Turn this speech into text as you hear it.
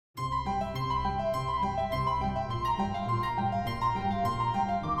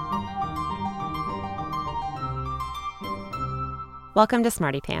Welcome to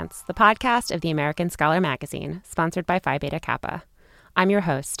Smarty Pants, the podcast of the American Scholar magazine, sponsored by Phi Beta Kappa. I'm your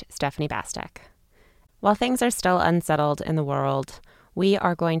host, Stephanie Bastek. While things are still unsettled in the world, we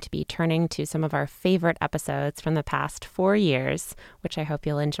are going to be turning to some of our favorite episodes from the past 4 years, which I hope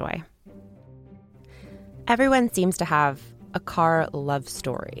you'll enjoy. Everyone seems to have a car love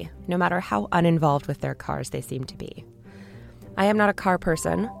story, no matter how uninvolved with their cars they seem to be. I am not a car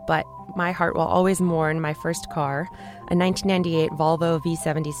person, but my heart will always mourn my first car, a 1998 Volvo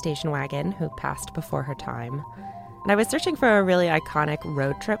V70 station wagon who passed before her time. And I was searching for a really iconic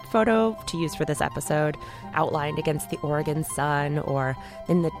road trip photo to use for this episode, outlined against the Oregon sun or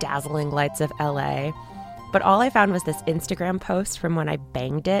in the dazzling lights of LA. But all I found was this Instagram post from when I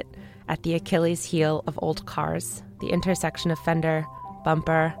banged it at the Achilles heel of old cars, the intersection of fender,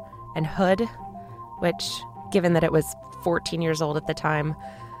 bumper, and hood, which, given that it was 14 years old at the time,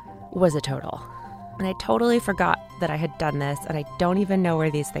 was a total. And I totally forgot that I had done this, and I don't even know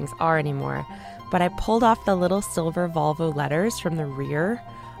where these things are anymore. But I pulled off the little silver Volvo letters from the rear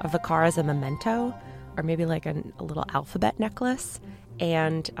of the car as a memento, or maybe like a little alphabet necklace,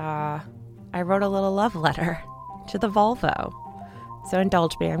 and I wrote a little love letter to the Volvo. So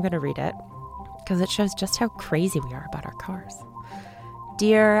indulge me, I'm going to read it, because it shows just how crazy we are about our cars.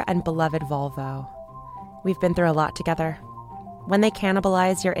 Dear and beloved Volvo, we've been through a lot together. When they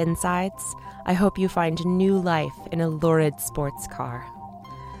cannibalize your insides, I hope you find new life in a lurid sports car.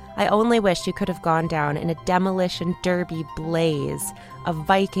 I only wish you could have gone down in a demolition derby blaze of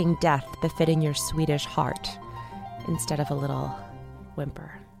Viking death befitting your Swedish heart, instead of a little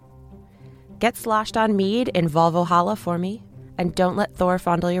whimper. Get sloshed on mead in Volvo Hala for me, and don't let Thor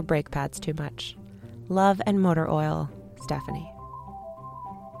fondle your brake pads too much. Love and motor oil, Stephanie.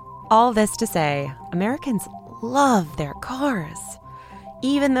 All this to say, Americans love their cars.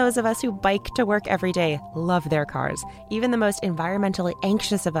 Even those of us who bike to work every day love their cars. Even the most environmentally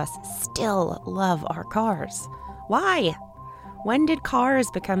anxious of us still love our cars. Why? When did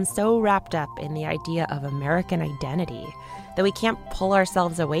cars become so wrapped up in the idea of American identity that we can't pull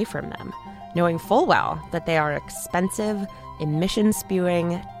ourselves away from them, knowing full well that they are expensive,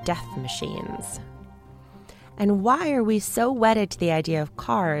 emission-spewing death machines? And why are we so wedded to the idea of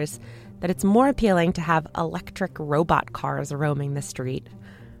cars that it's more appealing to have electric robot cars roaming the street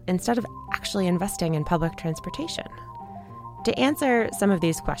instead of actually investing in public transportation? To answer some of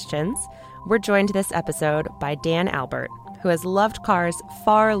these questions, we're joined this episode by Dan Albert, who has loved cars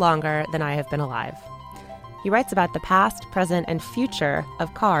far longer than I have been alive. He writes about the past, present, and future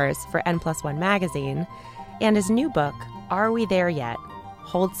of cars for N+1 magazine, and his new book, Are We There Yet?,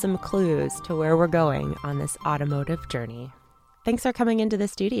 holds some clues to where we're going on this automotive journey. Thanks for coming into the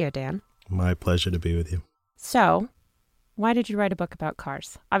studio, Dan. My pleasure to be with you. So, why did you write a book about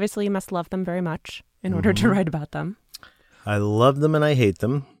cars? Obviously, you must love them very much in order to write about them. I love them and I hate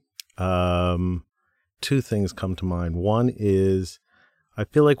them. Two things come to mind. One is I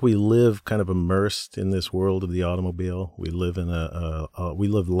feel like we live kind of immersed in this world of the automobile. We live in we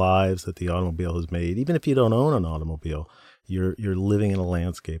live lives that the automobile has made. Even if you don't own an automobile, you're living in a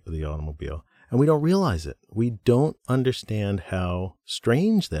landscape of the automobile. And we don't realize it. We don't understand how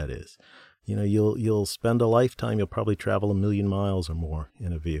strange that is. You know, you'll spend a lifetime, you'll probably travel 1 million miles or more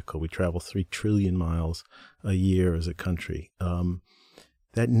in a vehicle. We travel 3 trillion miles a year as a country.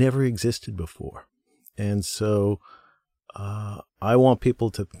 That never existed before. And so I want people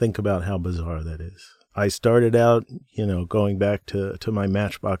to think about how bizarre that is. I started out, going back to my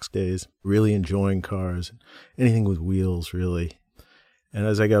Matchbox days, really enjoying cars, anything with wheels, really. And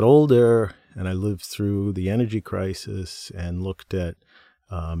as I got older and I lived through the energy crisis and looked at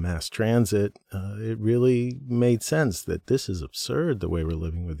mass transit, it really made sense that this is absurd the way we're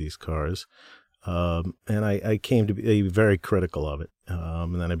living with these cars. And I came to be very critical of it.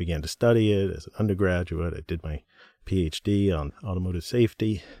 And then I began to study it as an undergraduate. I did my PhD on automotive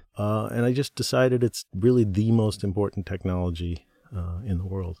safety. And I just decided it's really the most important technology in the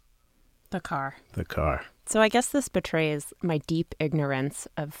world. The car. The car. So I guess this betrays my deep ignorance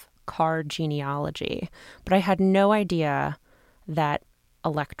of car genealogy, but I had no idea that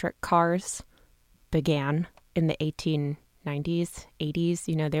electric cars began in the 1890s,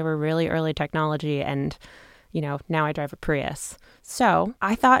 80s. They were really early technology, and, now I drive a Prius. So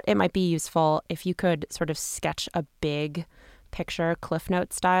I thought it might be useful if you could sort of sketch a big picture, Cliff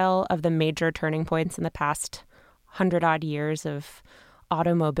Note style, of the major turning points in the past 100-odd years of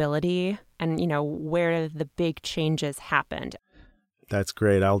automobility and, where the big changes happened. That's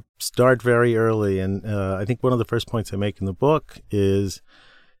great. I'll start very early. And I think one of the first points I make in the book is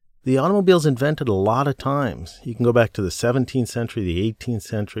The automobile's invented a lot of times. You can go back to the 17th century, the 18th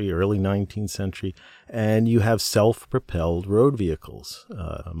century, early 19th century, and you have self-propelled road vehicles,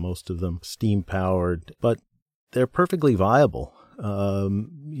 most of them steam-powered, but they're perfectly viable.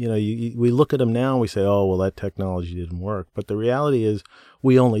 We look at them now and we say, oh, well, that technology didn't work. But the reality is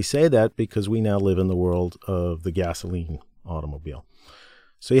we only say that because we now live in the world of the gasoline automobile.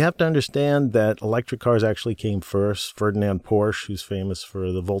 So you have to understand that electric cars actually came first. Ferdinand Porsche, who's famous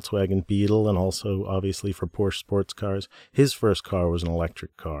for the Volkswagen Beetle and also obviously for Porsche sports cars, his first car was an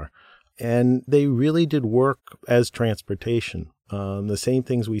electric car. And they really did work as transportation. The same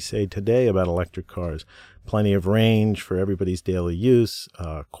things we say today about electric cars. Plenty of range for everybody's daily use,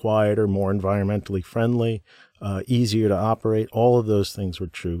 quieter, more environmentally friendly, easier to operate. All of those things were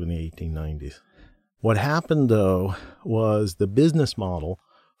true in the 1890s. What happened, though, was the business model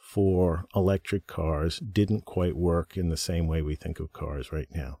for electric cars didn't quite work in the same way we think of cars right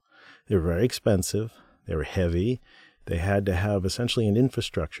now. They were very expensive. They were heavy. They had to have essentially an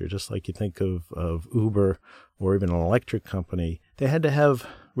infrastructure, just like you think of Uber or even an electric company. They had to have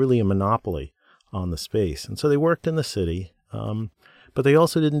really a monopoly on the space. And so they worked in the city, but they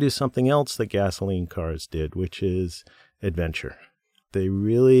also didn't do something else that gasoline cars did, which is adventure. They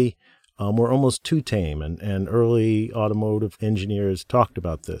really were almost too tame, and early automotive engineers talked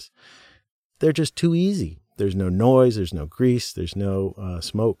about this. They're just too easy. There's no noise, there's no grease, there's no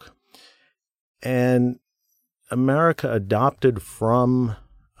smoke. And America adopted from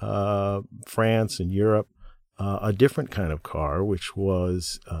France and Europe a different kind of car, which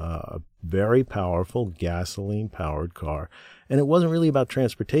was a very powerful gasoline-powered car. And it wasn't really about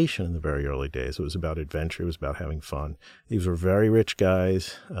transportation in the very early days. It was about adventure. It was about having fun. These were very rich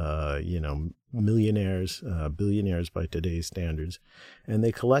guys, millionaires, billionaires by today's standards. And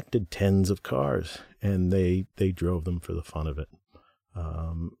they collected tens of cars, and they drove them for the fun of it.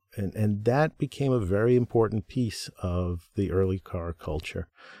 And that became a very important piece of the early car culture.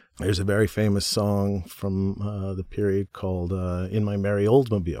 There's a very famous song from the period called In My Merry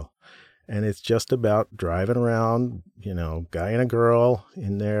Oldsmobile. And it's just about driving around, guy and a girl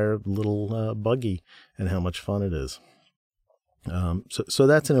in their little buggy and how much fun it is. So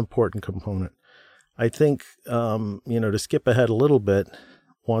that's an important component. I think, to skip ahead a little bit,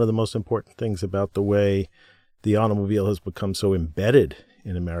 one of the most important things about the way the automobile has become so embedded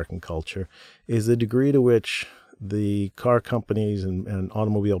in American culture is the degree to which the car companies and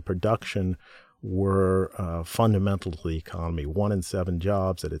automobile production were fundamental to the economy. 1 in 7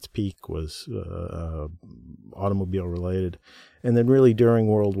 jobs at its peak was automobile related. And then really during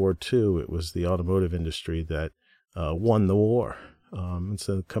World War II, it was the automotive industry that won the war. And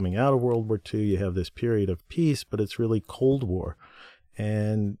so coming out of World War II, you have this period of peace, but it's really Cold War.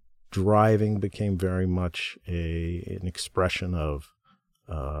 And driving became very much an expression of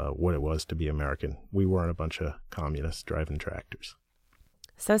what it was to be American. We weren't a bunch of communists driving tractors.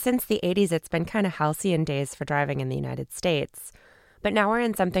 So since the 80s, it's been kind of halcyon days for driving in the United States. But now we're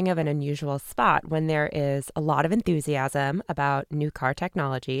in something of an unusual spot when there is a lot of enthusiasm about new car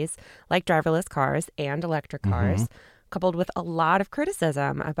technologies like driverless cars and electric cars, coupled with a lot of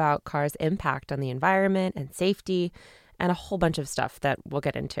criticism about cars' impact on the environment and safety and a whole bunch of stuff that we'll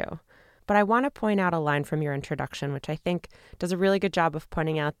get into. But I want to point out a line from your introduction, which I think does a really good job of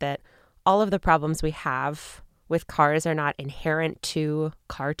pointing out that all of the problems we have with cars are not inherent to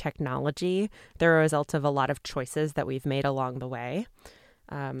car technology. They're a result of a lot of choices that we've made along the way.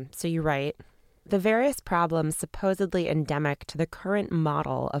 So you write, the various problems supposedly endemic to the current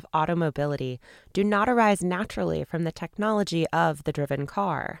model of automobility do not arise naturally from the technology of the driven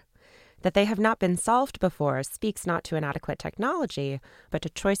car. That they have not been solved before speaks not to inadequate technology, but to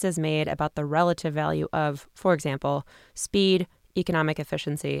choices made about the relative value of, for example, speed, economic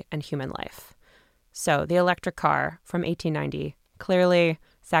efficiency, and human life. So the electric car from 1890 clearly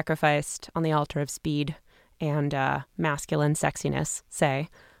sacrificed on the altar of speed and masculine sexiness, say.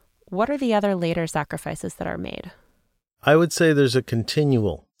 What are the other later sacrifices that are made? I would say there's a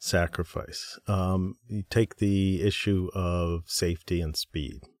continual sacrifice. You take the issue of safety and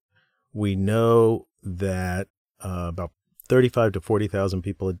speed. We know that about 35 to 40,000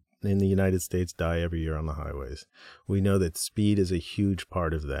 people in the United States die every year on the highways. We know that speed is a huge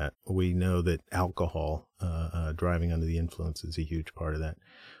part of that. We know that alcohol, driving under the influence, is a huge part of that.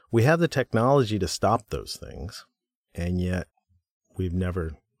 We have the technology to stop those things, and yet we've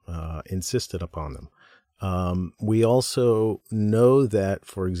never insisted upon them. We also know that,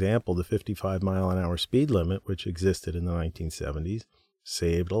 for example, the 55-mile-an-hour speed limit, which existed in the 1970s,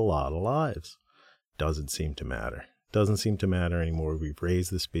 saved a lot of lives. Doesn't seem to matter. Doesn't seem to matter anymore. We've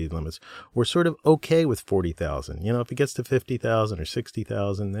raised the speed limits. We're sort of okay with 40,000. You know, if it gets to 50,000 or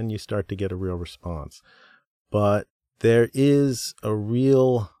 60,000, then you start to get a real response. But there is a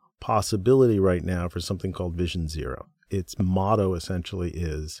real possibility right now for something called Vision Zero. Its motto essentially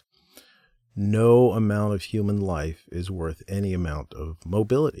is, no amount of human life is worth any amount of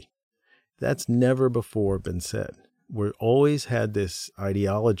mobility. That's never before been said. We've always had this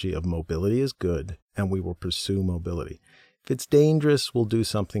ideology of mobility is good, and we will pursue mobility. If it's dangerous, we'll do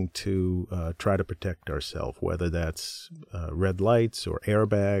something to try to protect ourselves, whether that's red lights or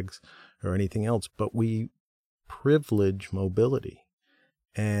airbags or anything else. But we privilege mobility,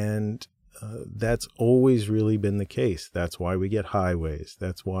 and that's always really been the case. That's why we get highways.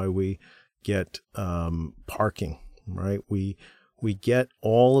 That's why we get parking, right? We get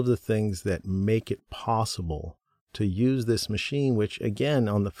all of the things that make it possible to use this machine, which, again,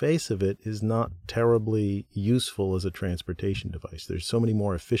 on the face of it, is not terribly useful as a transportation device. There's so many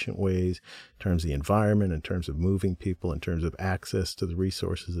more efficient ways in terms of the environment, in terms of moving people, in terms of access to the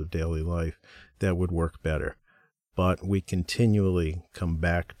resources of daily life that would work better. But we continually come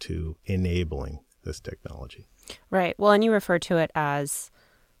back to enabling this technology. Right. Well, and you refer to it as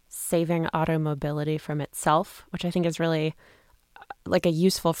saving automobility from itself, which I think is really like a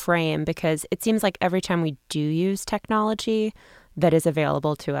useful frame, because it seems like every time we do use technology that is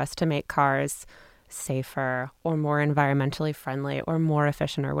available to us to make cars safer or more environmentally friendly or more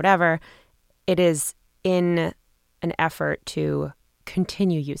efficient or whatever, it is in an effort to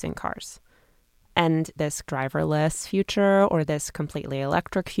continue using cars. And this driverless future or this completely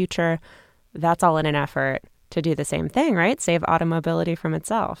electric future, that's all in an effort to do the same thing, right? Save automobility from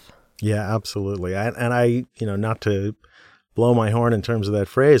itself. Yeah, absolutely. And I, not to blow my horn in terms of that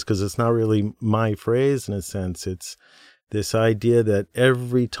phrase, because it's not really my phrase in a sense. It's this idea that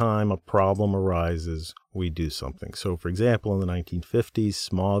every time a problem arises, we do something. So, for example, in the 1950s,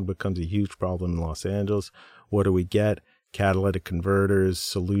 smog becomes a huge problem in Los Angeles. What do we get? Catalytic converters,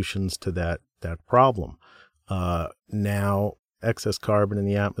 solutions to that problem. Now, excess carbon in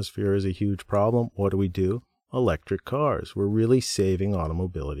the atmosphere is a huge problem. What do? Electric cars. We're really saving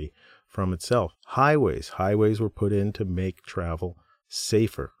automobility from itself. Highways were put in to make travel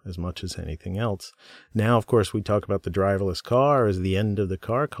safer as much as anything else. Now, of course, we talk about the driverless car as the end of the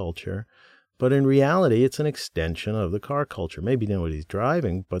car culture, but in reality, it's an extension of the car culture. Maybe nobody's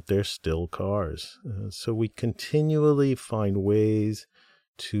driving, but they're still cars. So we continually find ways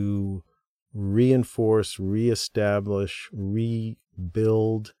to reinforce, reestablish,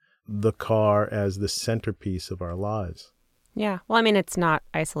 rebuild the car as the centerpiece of our lives. Yeah. Well, I mean, it's not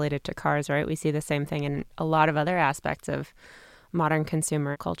isolated to cars, right? We see the same thing in a lot of other aspects of modern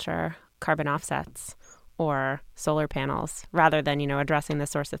consumer culture, carbon offsets or solar panels, rather than, addressing the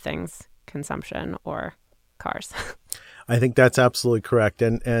source of things, consumption or cars. I think that's absolutely correct.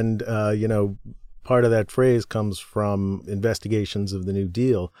 And part of that phrase comes from investigations of the New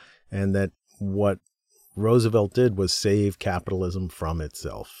Deal, and that what Roosevelt did was save capitalism from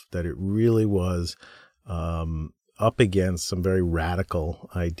itself, that it really was up against some very radical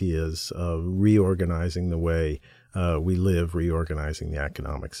ideas of reorganizing the way we live, reorganizing the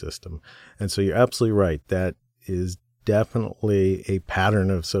economic system. And so you're absolutely right. That is definitely a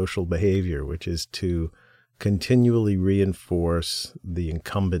pattern of social behavior, which is to continually reinforce the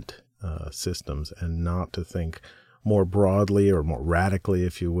incumbent systems and not to think more broadly or more radically,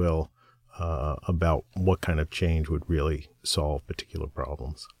 if you will, about what kind of change would really solve particular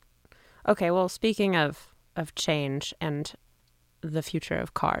problems. Okay, well, speaking of change and the future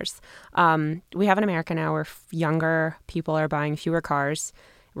of cars, we have in America now where younger people are buying fewer cars.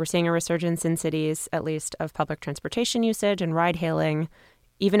 We're seeing a resurgence in cities, at least, of public transportation usage and ride-hailing.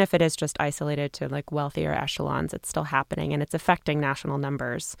 Even if it is just isolated to like wealthier echelons, it's still happening and it's affecting national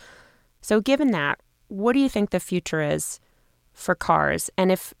numbers. So given that, what do you think the future is for cars?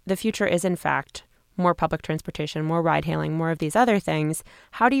 And if the future is, in fact, more public transportation, more ride-hailing, more of these other things,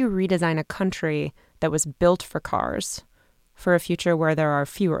 how do you redesign a country that was built for cars for a future where there are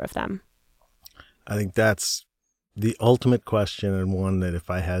fewer of them? I think that's the ultimate question, and one that if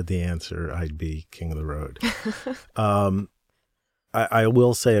I had the answer, I'd be king of the road. I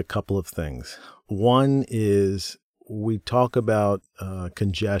will say a couple of things. One is we talk about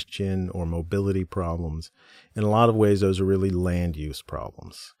congestion or mobility problems. In a lot of ways, those are really land use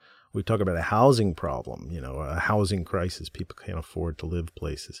problems. We talk about a housing problem, a housing crisis. People can't afford to live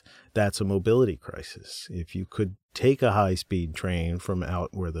places. That's a mobility crisis. If you could take a high-speed train from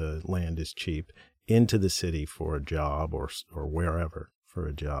out where the land is cheap into the city for a job or wherever for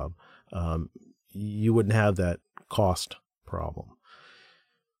a job, you wouldn't have that cost problem.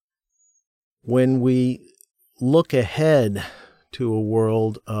 When we look ahead to a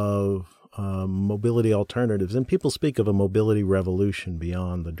world of mobility alternatives, and people speak of a mobility revolution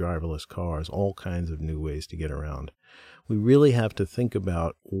beyond the driverless cars, all kinds of new ways to get around. We really have to think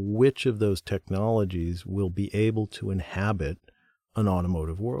about which of those technologies will be able to inhabit an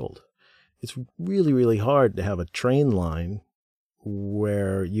automotive world. It's really, really hard to have a train line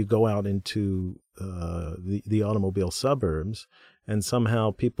where you go out into the automobile suburbs and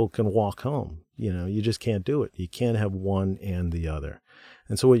somehow people can walk home. You just can't do it. You can't have one and the other.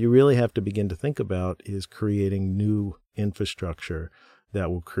 And so what you really have to begin to think about is creating new infrastructure that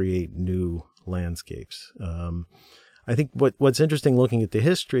will create new landscapes. I think what's interesting looking at the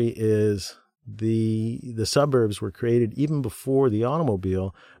history is the suburbs were created even before the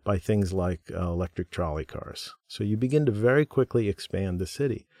automobile by things like electric trolley cars. So you begin to very quickly expand the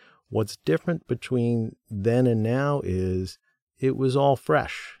city. What's different between then and now is it was all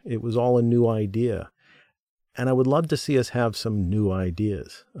fresh. It was all a new idea. And I would love to see us have some new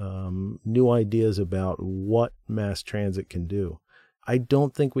ideas about what mass transit can do. I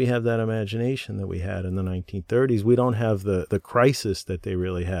don't think we have that imagination that we had in the 1930s. We don't have the crisis that they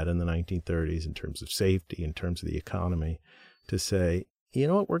really had in the 1930s in terms of safety, in terms of the economy, to say, you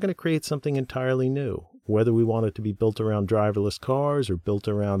know what, we're going to create something entirely new. Whether we want it to be built around driverless cars or built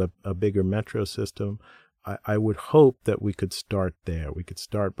around a bigger metro system, I would hope that we could start there. We could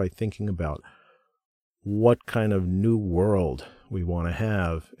start by thinking about what kind of new world we want to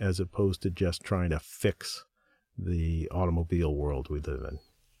have as opposed to just trying to fix the automobile world we live in.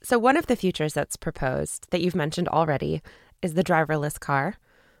 So one of the futures that's proposed that you've mentioned already is the driverless car.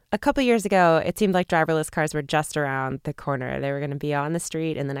 A couple years ago, it seemed like driverless cars were just around the corner. They were going to be on the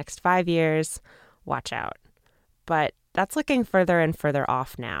street in the next 5 years. Watch out. But that's looking further and further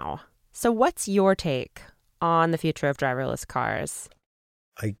off now. So what's your take on the future of driverless cars?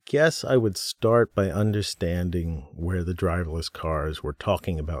 I guess I would start by understanding where the driverless cars we're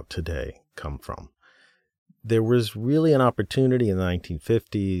talking about today come from. There was really an opportunity in the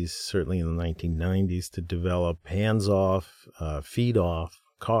 1950s, certainly in the 1990s, to develop hands-off, feed-off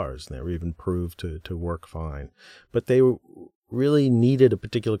cars. And they were even proved to work fine. But they really needed a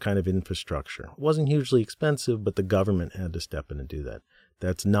particular kind of infrastructure. It wasn't hugely expensive, but the government had to step in and do that.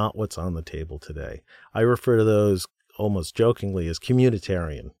 That's not what's on the table today. I refer to those almost jokingly as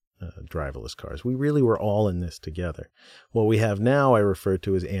communitarian driverless cars. We really were all in this together. What we have now I refer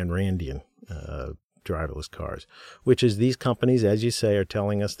to as Ayn Randian driverless cars, which is these companies, as you say, are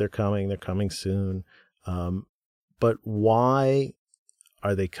telling us they're coming soon. But why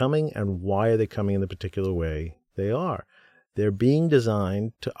are they coming, and why are they coming in the particular way they are? They're being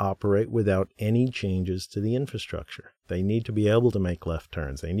designed to operate without any changes to the infrastructure. They need to be able to make left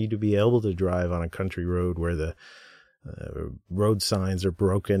turns. They need to be able to drive on a country road where the road signs are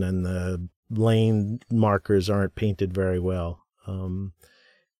broken and the lane markers aren't painted very well.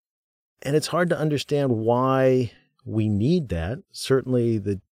 And it's hard to understand why we need that. Certainly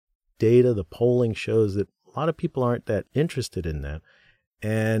the data, the polling shows that a lot of people aren't that interested in that.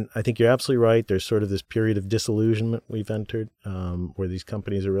 And I think you're absolutely right. There's sort of this period of disillusionment we've entered where these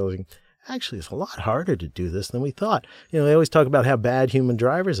companies are realizing, actually, it's a lot harder to do this than we thought. They always talk about how bad human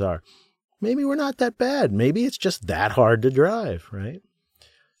drivers are. Maybe we're not that bad. Maybe it's just that hard to drive, right?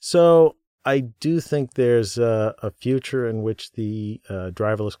 So I do think there's a future in which the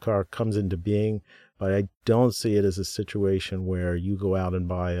driverless car comes into being, but I don't see it as a situation where you go out and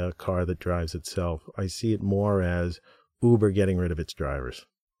buy a car that drives itself. I see it more as Uber getting rid of its drivers,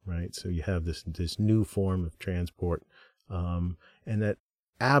 right? So you have this new form of transport, and that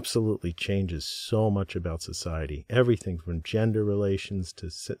absolutely changes so much about society. Everything from gender relations to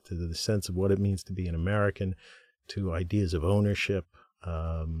the sense of what it means to be an American, to ideas of ownership.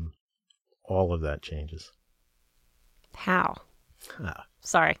 All of that changes. How?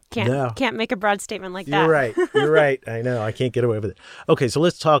 Sorry, can't make a broad statement like that. You're right. I know. I can't get away with it. Okay, so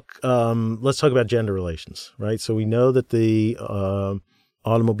let's talk about gender relations, right? So we know that the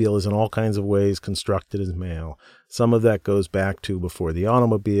automobile is in all kinds of ways constructed as male. Some of that goes back to before the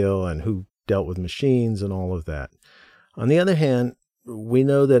automobile and who dealt with machines and all of that. On the other hand, we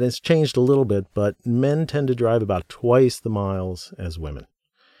know that it's changed a little bit, but men tend to drive about twice the miles as women.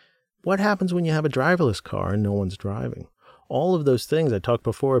 What happens when you have a driverless car and no one's driving? All of those things I talked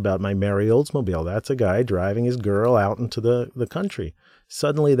before about my Merry Oldsmobile. That's a guy driving his girl out into the country.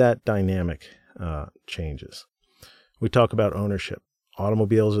 Suddenly that dynamic changes. We talk about ownership.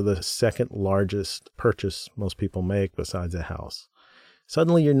 Automobiles are the second largest purchase most people make besides a house.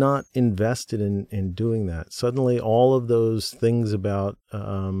 Suddenly you're not invested in doing that. Suddenly all of those things about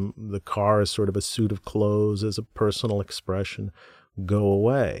the car as sort of a suit of clothes, as a personal expression, go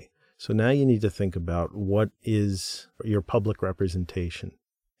away. So now you need to think about what is your public representation.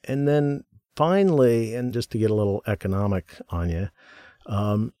 And then finally, and just to get a little economic on you,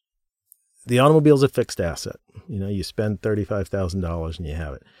 the automobile is a fixed asset. You spend $35,000 and you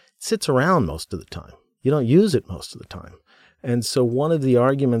have it. It sits around most of the time. You don't use it most of the time. And so one of the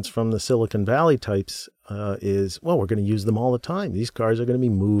arguments from the Silicon Valley types is, well, we're going to use them all the time. These cars are going to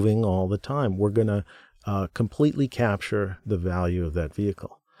be moving all the time. We're going to completely capture the value of that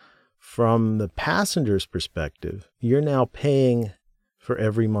vehicle. From the passenger's perspective, you're now paying for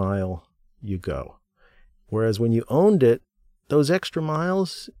every mile you go. Whereas when you owned it, those extra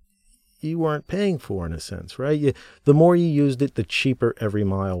miles you weren't paying for, in a sense, right? The more you used it, the cheaper every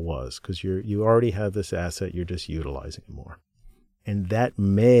mile was, because you already have this asset, you're just utilizing it more. And that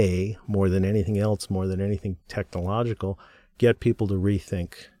may, more than anything else, more than anything technological, get people to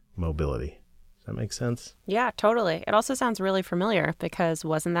rethink mobility. Does that make sense? Yeah, totally. It also sounds really familiar, because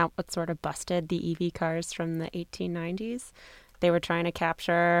wasn't that what sort of busted the EV cars from the 1890s? They were trying to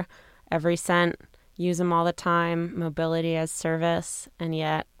capture every cent, use them all the time, mobility as service, and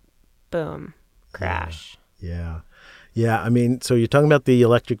yet, boom, crash. Yeah. I mean, so you're talking about the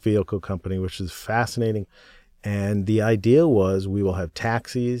electric vehicle company, which is fascinating. And the idea was we will have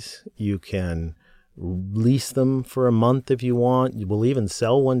taxis. You can lease them for a month if you want. We'll even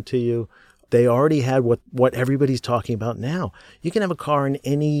sell one to you. They already had what everybody's talking about now. You can have a car in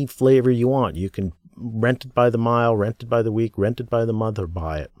any flavor you want. You can rent it by the mile, rent it by the week, rent it by the month, or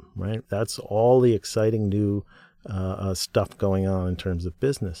buy it, right? That's all the exciting new stuff going on in terms of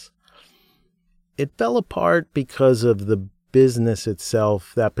business. It fell apart because of the business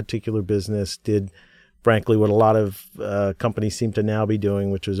itself. That particular business did, frankly, what a lot of companies seem to now be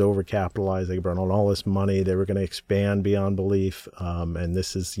doing, which was overcapitalized. They brought on all this money. They were going to expand beyond belief. And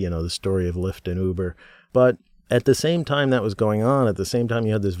this is, the story of Lyft and Uber. But at the same time that was going on, at the same time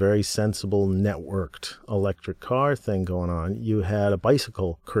you had this very sensible networked electric car thing going on, you had a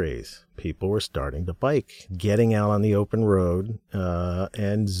bicycle craze. People were starting to bike, getting out on the open road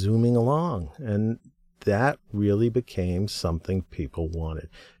and zooming along. And that really became something people wanted.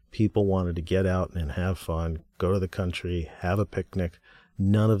 People wanted to get out and have fun, go to the country, have a picnic.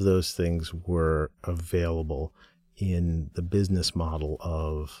 None of those things were available in the business model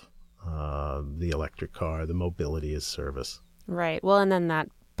of the electric car, the mobility as service. Right. Well, and then that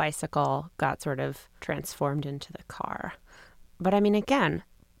bicycle got sort of transformed into the car. But I mean, again,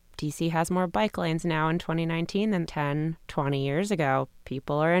 DC has more bike lanes now in 2019 than 10, 20 years ago.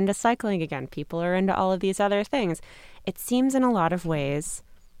 People are into cycling again. People are into all of these other things. It seems in a lot of ways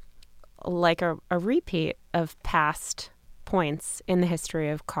like a repeat of past points in the history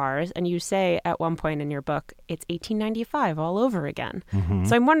of cars. And you say at one point in your book, it's 1895 all over again. Mm-hmm.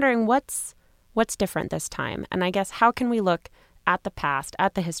 So I'm wondering what's different this time? And I guess how can we look at the past,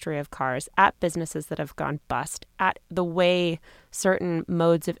 at the history of cars, at businesses that have gone bust, at the way certain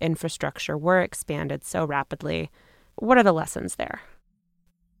modes of infrastructure were expanded so rapidly? What are the lessons there?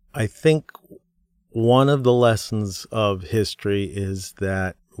 I think one of the lessons of history is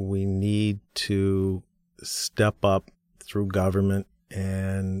that we need to step up through government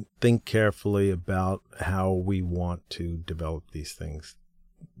and think carefully about how we want to develop these things.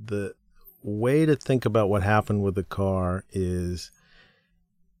 The way to think about what happened with the car is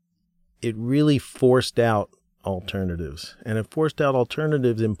it really forced out alternatives. And it forced out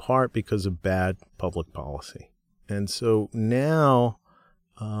alternatives in part because of bad public policy. And so now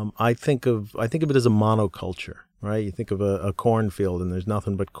I think of it as a monoculture, right? You think of a cornfield and there's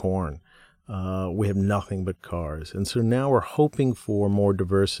nothing but corn. We have nothing but cars. And so now we're hoping for more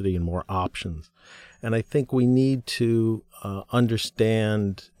diversity and more options. And I think we need to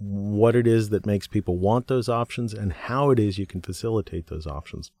understand what it is that makes people want those options and how it is you can facilitate those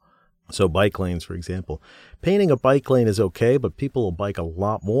options. So bike lanes, for example. Painting a bike lane is okay, but people will bike a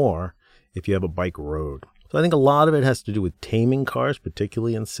lot more if you have a bike road. So I think a lot of it has to do with taming cars,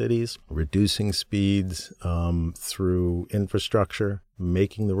 particularly in cities, reducing speeds through infrastructure,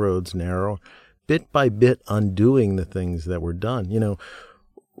 making the roads narrow, bit by bit undoing the things that were done.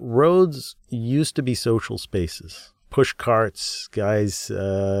 Roads used to be social spaces, push carts, guys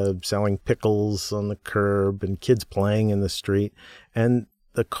selling pickles on the curb and kids playing in the street. And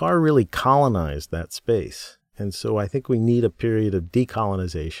the car really colonized that space. And so I think we need a period of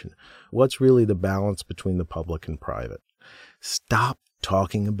decolonization. What's really the balance between the public and private? Stop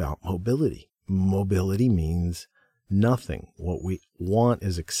talking about mobility. Mobility means nothing. What we want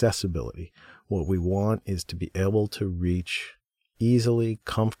is accessibility. What we want is to be able to reach easily,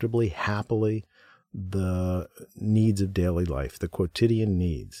 comfortably, happily the needs of daily life, the quotidian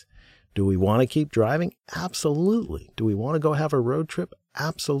needs. Do we want to keep driving? Absolutely. Do we want to go have a road trip?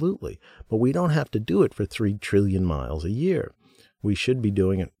 Absolutely. But we don't have to do it for 3 trillion miles a year. We should be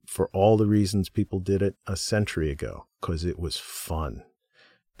doing it for all the reasons people did it a century ago, because it was fun.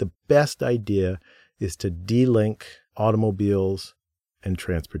 The best idea is to de-link automobiles and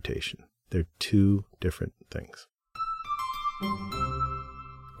transportation. They're 2 different things.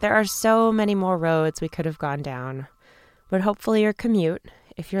 There are so many more roads we could have gone down, but hopefully your commute,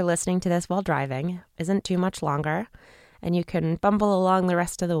 if you're listening to this while driving, isn't too much longer, and you can bumble along the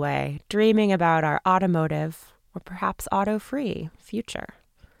rest of the way, dreaming about our automotive, or perhaps auto-free, future.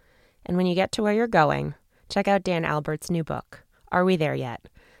 And when you get to where you're going, check out Dan Albert's new book, Are We There Yet?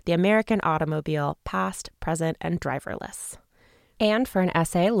 The American Automobile, Past, Present, and Driverless. And for an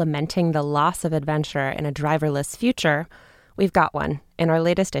essay lamenting the loss of adventure in a driverless future, we've got one in our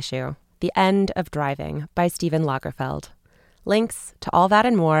latest issue, The End of Driving by Stephen Lagerfeld. Links to all that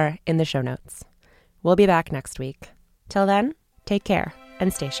and more in the show notes. We'll be back next week. Till then, take care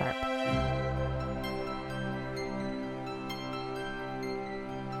and stay sharp.